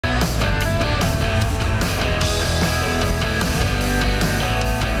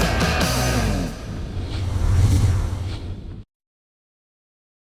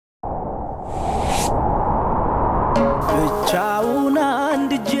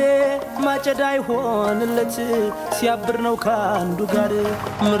ማጨዳ ይሆንለት ሲያብር ነው ካንዱ ጋር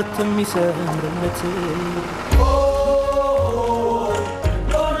ምርትም ይሰምርለት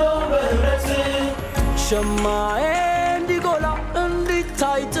ሸማዬ እንዲጎላ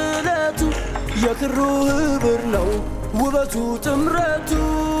እንዲታይ ጥለቱ የክሩ ህብር ነው ውበቱ ጥምረቱ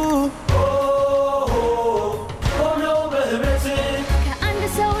ከአንድ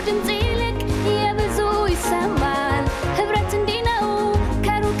ሰው ድምጽ ይልቅ የብዙ ይሰማል ህብረት እንዲህ ነው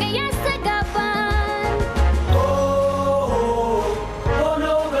ከሩቅ ያስተጋባል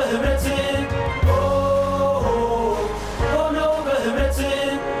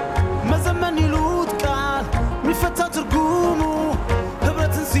መዘመን ይሉት ቃል ሚፈታ ትርጉሙ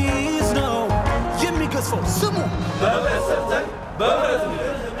ህብረትን ሲይዝ ነው የሚገዝፈው ስሙ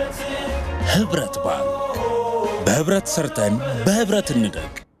ህብረት ባንክ በህብረት ሰርተን በህብረት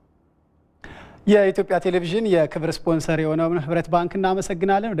እንደግ የኢትዮጵያ ቴሌቪዥን የክብር ስፖንሰር የሆነው ህብረት ባንክ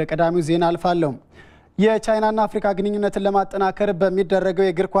እናመሰግናለን ወደ ቀዳሚው ዜና አልፋለሁ የቻይናና አፍሪካ ግንኙነትን ለማጠናከር በሚደረገው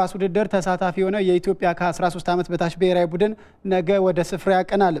የእግር ኳስ ውድድር ተሳታፊ የሆነው የኢትዮጵያ ከ13 ዓመት በታች ብሔራዊ ቡድን ነገ ወደ ስፍራ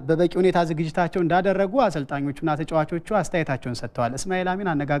ያቀናል በበቂ ሁኔታ ዝግጅታቸው እንዳደረጉ አሰልጣኞቹና ተጫዋቾቹ አስተያየታቸውን ሰጥተዋል እስማኤል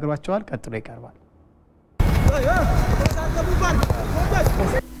አሚን አነጋግሯቸዋል ቀጥሎ ይቀርባል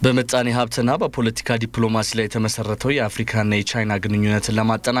በመጣኔ ሀብትና በፖለቲካ ዲፕሎማሲ ላይ የተመሰረተው የአፍሪካና የቻይና ግንኙነትን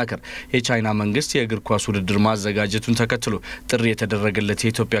ለማጠናከር የቻይና መንግስት የእግር ኳስ ውድድር ማዘጋጀቱን ተከትሎ ጥሪ የተደረገለት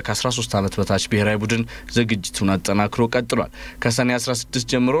የኢትዮጵያ ከ13 ዓመት በታች ብሔራዊ ቡድን ዝግጅቱን አጠናክሮ ቀጥሏል ከሰኔ 16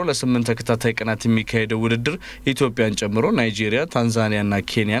 ጀምሮ ለ8 ተከታታይ ቀናት የሚካሄደው ውድድር ኢትዮጵያን ጨምሮ ናይጄሪያ ታንዛኒያና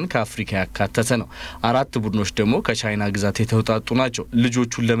ኬንያን ከአፍሪካ ያካተተ ነው አራት ቡድኖች ደግሞ ከቻይና ግዛት የተውጣጡ ናቸው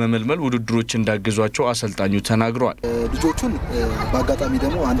ልጆቹን ለመመልመል ውድድሮች እንዳገዟቸው አሰልጣኙ ተናግረዋል ልጆቹን በአጋጣሚ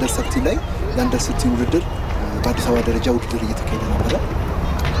ደግሞ አንደር 13 ላይ ለአንደር 13 ውድድር በአዲስ አበባ ደረጃ ውድድር እየተካሄደ ነበር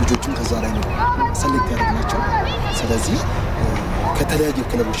ልጆቹን ከዛ ላይ ነው ሰሌክት ያደረግናቸው ስለዚህ ከተለያዩ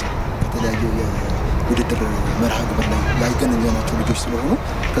ክለቦች ከተለያዩ የውድድር መርሃ ግብር ላይ ያገናኘናቸው ልጆች ስለሆኑ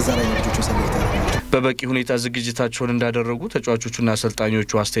ከዛ ላይ ነው ልጆቹን ሰሌክት ያደረግናቸው በበቂ ሁኔታ ዝግጅታቸውን እንዳደረጉ ተጫዋቾቹና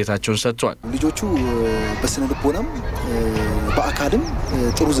አሰልጣኞቹ አስተያየታቸውን ሰጥተዋል ልጆቹ በስነ ልቦናም በአካልም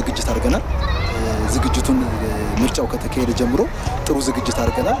ጥሩ ዝግጅት አድርገናል ዝግጅቱን ምርጫው ከተካሄደ ጀምሮ ጥሩ ዝግጅት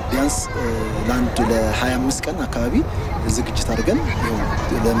አድርገናል ቢያንስ ለአንድ ለ25 ቀን አካባቢ ዝግጅት አድርገን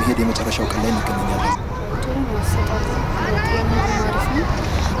ለመሄድ የመጨረሻው ቀን ላይ እንገናኛለን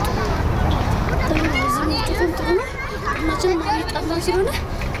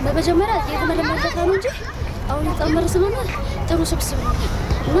በመጀመሪያ የተመለመለታ ነው እንጂ አሁን ተመረ ስለሆነ ጥሩ ስብስብ ነው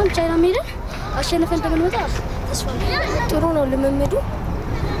እናም ቻይና ሜዳን አሸነፈን እንደምንመጣ ተስፋ ጥሩ ነው ለመመዱ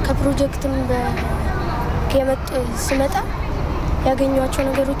ከፕሮጀክትም ከመጥ ስመጣ ያገኘዋቸው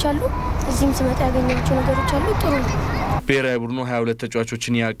ነገሮች አሉ እዚህም ስመጣ ያገኘዋቸው ነገሮች አሉ ጥሩ ነው ብሔራዊ ቡድኑ 22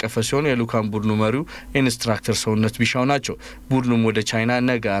 ተጫዋቾችን ያቀፈ ሲሆን የሉካን ቡድኑ መሪው ኢንስትራክተር ሰውነት ቢሻው ናቸው ቡድኑም ወደ ቻይና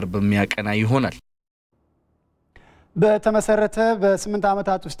ነገ አርብ የሚያቀና ይሆናል በተመሰረተ በ8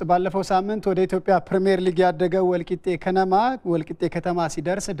 ዓመታት ውስጥ ባለፈው ሳምንት ወደ ኢትዮጵያ ፕሪሚየር ሊግ ያደገው ወልቂጤ ከተማ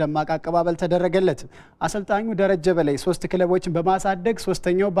ሲደርስ ደማቅ አቀባበል ተደረገለት አሰልጣኙ ደረጀ በላይ 3 ክለቦችን በማሳደግ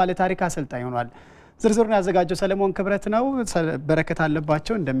ሶስተኛው ባለታሪክ አሰልጣኝ ሆኗል ዝርዝሩን ያዘጋጀው ሰለሞን ክብረት ነው በረከት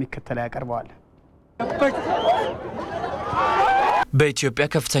አለባቸው እንደሚከተለው ያቀርበዋል በኢትዮጵያ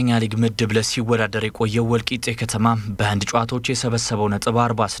ከፍተኛ ሊግ ምድብ ለሲወዳደር የቆየው ወልቂጤ ከተማ በህንድ ጨዋታዎች የሰበሰበው ነጥብ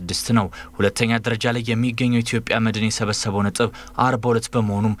 46 ነው ሁለተኛ ደረጃ ላይ የሚገኘው ኢትዮጵያ መድን የሰበሰበው ነጥብ 42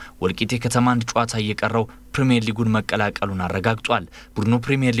 በመሆኑም ወልቂጤ ከተማ አንድ ጨዋታ እየቀረው ፕሪሚየር ሊጉን መቀላቀሉን አረጋግጧል ቡድኑ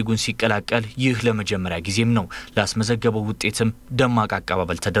ፕሪሚየር ሊጉን ሲቀላቀል ይህ ለመጀመሪያ ጊዜም ነው ላስመዘገበው ውጤትም ደማቅ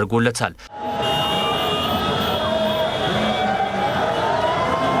አቀባበል ተደርጎለታል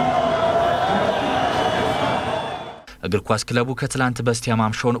እግር ኳስ ክለቡ ከትላንት በስቲያ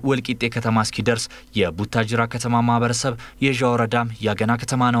ማምሻውን ወልቂጤ ከተማ እስኪደርስ የቡታጅራ ከተማ ማህበረሰብ የዣወረዳም ያገና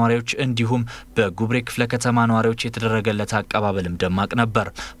ከተማ ነዋሪዎች እንዲሁም በጉብሬ ክፍለ ከተማ ነዋሪዎች የተደረገለት አቀባበልም ደማቅ ነበር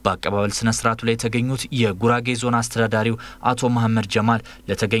በአቀባበል ስነ ስርዓቱ ላይ የተገኙት የጉራጌ ዞን አስተዳዳሪው አቶ መሐመድ ጀማል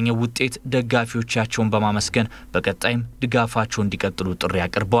ለተገኘው ውጤት ደጋፊዎቻቸውን በማመስገን በቀጣይም ድጋፋቸው እንዲቀጥሉ ጥሪ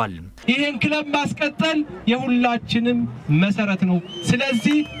አቅርበዋል ይሄን ክለብ ማስቀጠል የሁላችንም መሰረት ነው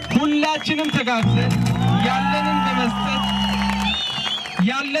ስለዚህ ሁላችንም ተጋግዘን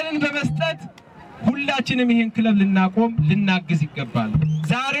ያለንን በመስጠት ሁላችንም ይሄን ክለብ ልናቆም ልናግዝ ይገባል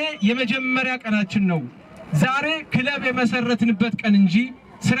ዛሬ የመጀመሪያ ቀናችን ነው ዛሬ ክለብ የመሰረትንበት ቀን እንጂ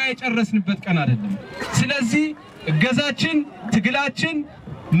ስራ የጨረስንበት ቀን አይደለም ስለዚህ እገዛችን ትግላችን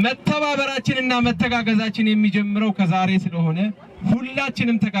መተባበራችንና መተጋገዛችን የሚጀምረው ከዛሬ ስለሆነ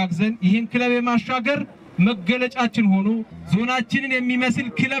ሁላችንም ተጋግዘን ይሄን ክለብ የማሻገር መገለጫችን ሆኖ ዞናችንን የሚመስል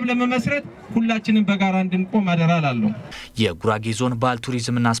ክለብ ለመመስረት ሁላችንም በጋራ እንድንቆም አደራላለሁ። የጉራጌ ዞን ባህል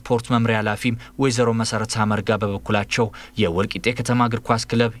ቱሪዝምና ስፖርት መምሪያ ኃላፊ ወይዘሮ መሰረት አመርጋ በበኩላቸው የወልቂጤ ከተማ እግር ኳስ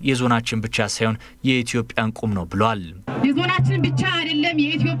ክለብ የዞናችን ብቻ ሳይሆን የኢትዮጵያን ቁም ነው ብለዋል። የዞናችን ብቻ አይደለም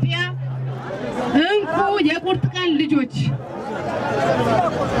የኢትዮጵያ እንቁ የቁርጥ ቀን ልጆች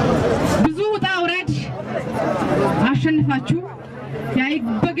ብዙ ውጣ ውረድ አሸንፋችሁ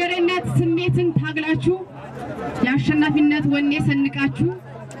የበገሬነት ስሜትን ታግላችሁ የአሸናፊነት ወኔ ሰንቃችሁ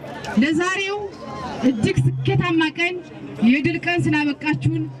ለዛሬው እጅግ ስኬታማ ቀን የድል ቀን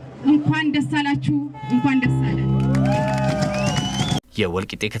ስላበቃችሁን እንኳን ደስ አላችሁ እንኳን ደስ አለን።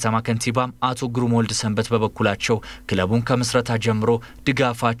 የወልቂጤ ከተማ ከንቲባ አቶ ግሩም ወልድ ሰንበት በበኩላቸው ክለቡን ከምስረታ ጀምሮ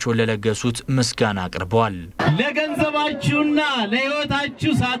ድጋፋቸውን ለለገሱት ምስጋና አቅርበዋል። ለገንዘባችሁና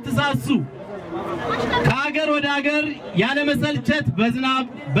ለህይወታችሁ ሳትሳሱ ከሀገር ወደ ሀገር ያለ መሰልቸት በዝናብ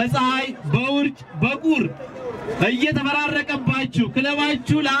በፀሐይ በውርጭ በቁር እየተፈራረቀባችሁ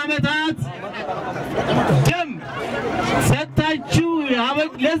ክለባችሁ ለአመታት ደም ሰጣችሁ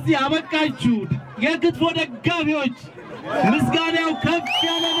ለዚህ አበቃችሁ የክትፎ ደጋፊዎች ምስጋናው ከፍ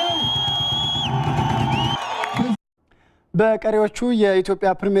ያለ ነው። በቀሪዎቹ የኢትዮጵያ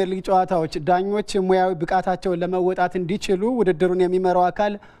ፕሪሚየር ሊግ ጨዋታዎች ዳኞች ሙያዊ ብቃታቸውን ለመወጣት እንዲችሉ ውድድሩን የሚመራው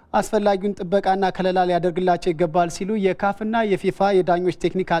አካል አስፈላጊውን ጥበቃና ከለላ ሊያደርግላቸው ይገባል ሲሉ የካፍና የፊፋ የዳኞች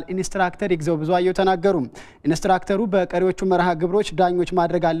ቴክኒካል ኢንስትራክተር ይግዘው ብዙአየሁ ተናገሩ። ኢንስትራክተሩ በቀሪዎቹ መርሃ ግብሮች ዳኞች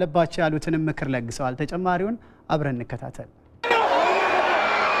ማድረግ አለባቸው ያሉትን ምክር ለግሰዋል። ተጨማሪውን አብረን እንከታተል።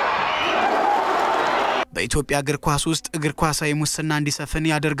 በኢትዮጵያ እግር ኳስ ውስጥ እግር ኳሳዊ ሙስና እንዲሰፍን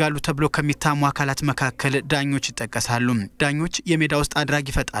ያደርጋሉ ተብሎ ከሚታሙ አካላት መካከል ዳኞች ይጠቀሳሉ። ዳኞች የሜዳ ውስጥ አድራጊ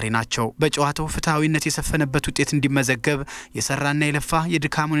ፈጣሪ ናቸው። በጨዋታው ፍትሃዊነት የሰፈነበት ውጤት እንዲመዘገብ የሰራና የለፋ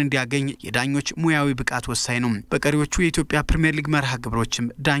የድካሙን እንዲያገኝ የዳኞች ሙያዊ ብቃት ወሳኝ ነው። በቀሪዎቹ የኢትዮጵያ ፕሪሚየር ሊግ መርሃ ግብሮችም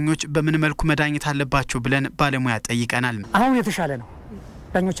ዳኞች በምን መልኩ መዳኘት አለባቸው ብለን ባለሙያ ጠይቀናል። አሁን የተሻለ ነው።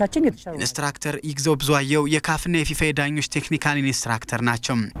 ዳኞቻችን የተሻለ ኢንስትራክተር ይግዘው ብዙአየሁ የካፍና የፊፋ የዳኞች ቴክኒካል ኢንስትራክተር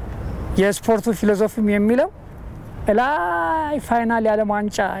ናቸው። የስፖርቱ ፊሎሶፊም የሚለው ላይ ፋይናል ያለ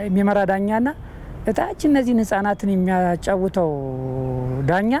ዋንጫ የሚመራ ዳኛና እታች እነዚህ ህፃናትን የሚያጫውተው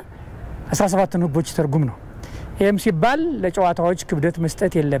ዳኛ 17 ህጎች ትርጉም ነው። ይሄም ሲባል ለጨዋታዎች ክብደት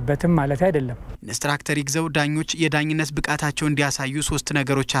መስጠት የለበትም ማለት አይደለም። ኢንስትራክተር ይግዘው ዳኞች የዳኝነት ብቃታቸው እንዲያሳዩ 3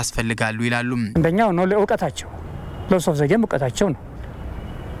 ነገሮች ያስፈልጋሉ ይላሉ። አንደኛው ነው ለእውቀታቸው ሎስ ኦፍ ዘ ጌም እውቀታቸው ነው።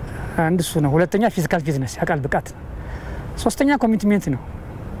 አንድ እሱ ነው። ሁለተኛ ፊዚካል ፊትነስ ያቃል ብቃት ነው። ሶስተኛ ኮሚትመንት ነው።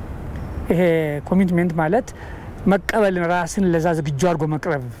 ይሄ ኮሚትመንት ማለት መቀበልን ራስን ለዛ ዝግጁ አድርጎ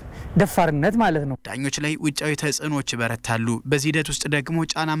መቅረብ ደፋርነት ማለት ነው። ዳኞች ላይ ውጫዊ ተጽዕኖች ይበረታሉ። በዚህ ሂደት ውስጥ ደግሞ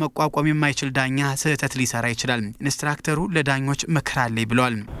ጫና መቋቋም የማይችል ዳኛ ስህተት ሊሰራ ይችላል። ኢንስትራክተሩ ለዳኞች ምክር አለኝ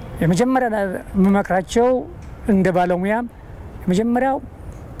ብለዋል። የመጀመሪያ መመክራቸው እንደ ባለሙያ የመጀመሪያው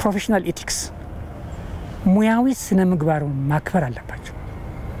ፕሮፌሽናል ኤቲክስ ሙያዊ ስነ ምግባርን ማክበር አለባቸው።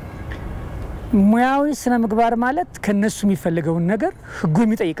 ሙያዊ ስነ ምግባር ማለት ከነሱ የሚፈልገውን ነገር ህጉ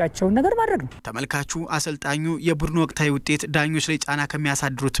የሚጠይቃቸውን ነገር ማድረግ ነው። ተመልካቹ አሰልጣኙ የቡድን ወቅታዊ ውጤት ዳኞች ላይ ጫና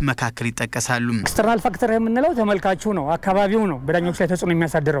ከሚያሳድሩት መካከል ይጠቀሳሉ። ኤክስተርናል ፋክተር የምንለው ተመልካቹ ነው፣ አካባቢው ነው በዳኞች ላይ ተጽዕኖ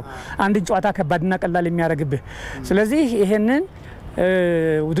የሚያሳድረው አንድ ጨዋታ ከባድና ቀላል የሚያደርግብህ። ስለዚህ ይሄንን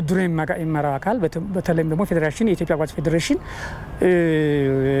ውድድሩን የሚመራው አካል በተለይም ደግሞ ፌዴሬሽን የኢትዮጵያ ኳስ ፌዴሬሽን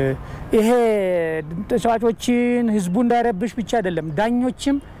ይሄ ተጫዋቾችን ህዝቡ እንዳይረብሽ ብቻ አይደለም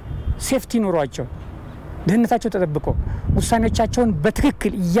ዳኞችም ሴፍቲ ኖሯቸው ደህንነታቸው ተጠብቆ ውሳኔዎቻቸውን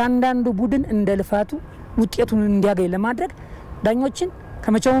በትክክል እያንዳንዱ ቡድን እንደልፋቱ ውጤቱን እንዲያገኝ ለማድረግ ዳኞችን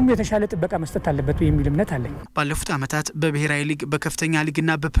ከመቼውም የተሻለ ጥበቃ መስጠት አለበት የሚል እምነት አለኝ። ባለፉት አመታት በብሔራዊ ሊግ በከፍተኛ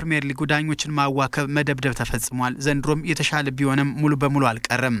ሊግና በፕሪሚየር ሊግ ዳኞችን ማዋከብ መደብደብ ተፈጽሟል። ዘንድሮም የተሻለ ቢሆንም ሙሉ በሙሉ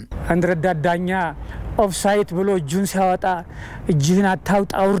አልቀረም። አንድ ረዳት ዳኛ ኦፍሳይድ ብሎ እጁን ሲያወጣ እጅህን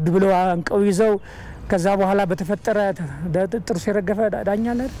አታውጣ ውርድ ብሎ አንቀው ይዘው ከዛ በኋላ በተፈጠረ ጥርስ የረገፈ ዳኛ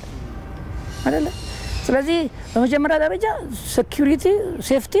አይደለ? ስለዚህ በመጀመሪያ ደረጃ ሴኩሪቲ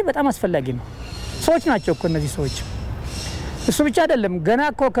ሴፍቲ በጣም አስፈላጊ ነው። ሰዎች ናቸው እኮ እነዚህ ሰዎች። እሱ ብቻ አይደለም ገና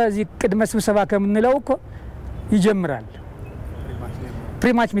እኮ ከዚህ ቅድመ ስብሰባ ከምንለው እኮ ይጀምራል።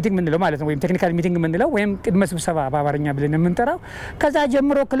 ፕሪማች ሚቲንግ ምንለው ማለት ነው ወይም ቴክኒካል ሚቲንግ ምንለው ወይም ቅድመ ስብሰባ በአማርኛ ብለን የምንጠራው ከዛ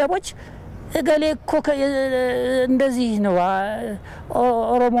ጀምሮ ክለቦች እገሌ እኮ እንደዚህ ነው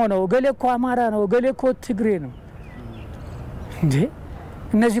ኦሮሞ ነው፣ እገሌ እኮ አማራ ነው፣ እገሌ እኮ ትግሬ ነው እንዴ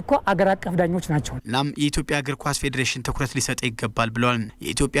እነዚህ እኮ አገር አቀፍ ዳኞች ናቸው። እናም የኢትዮጵያ እግር ኳስ ፌዴሬሽን ትኩረት ሊሰጥ ይገባል ብለዋል።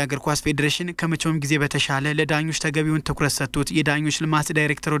 የኢትዮጵያ እግር ኳስ ፌዴሬሽን ከመቼውም ጊዜ በተሻለ ለዳኞች ተገቢውን ትኩረት ሰጥቶት የዳኞች ልማት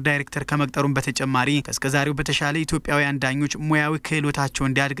ዳይሬክተር ከመቅጠሩም በተጨማሪ ከስከዛሬው በተሻለ ኢትዮጵያውያን ዳኞች ሙያዊ ክህሎታቸው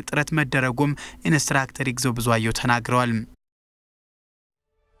እንዲያድግ ጥረት መደረጉም ኢንስትራክተር ይግዘው ብዙአየሁ ተናግረዋል።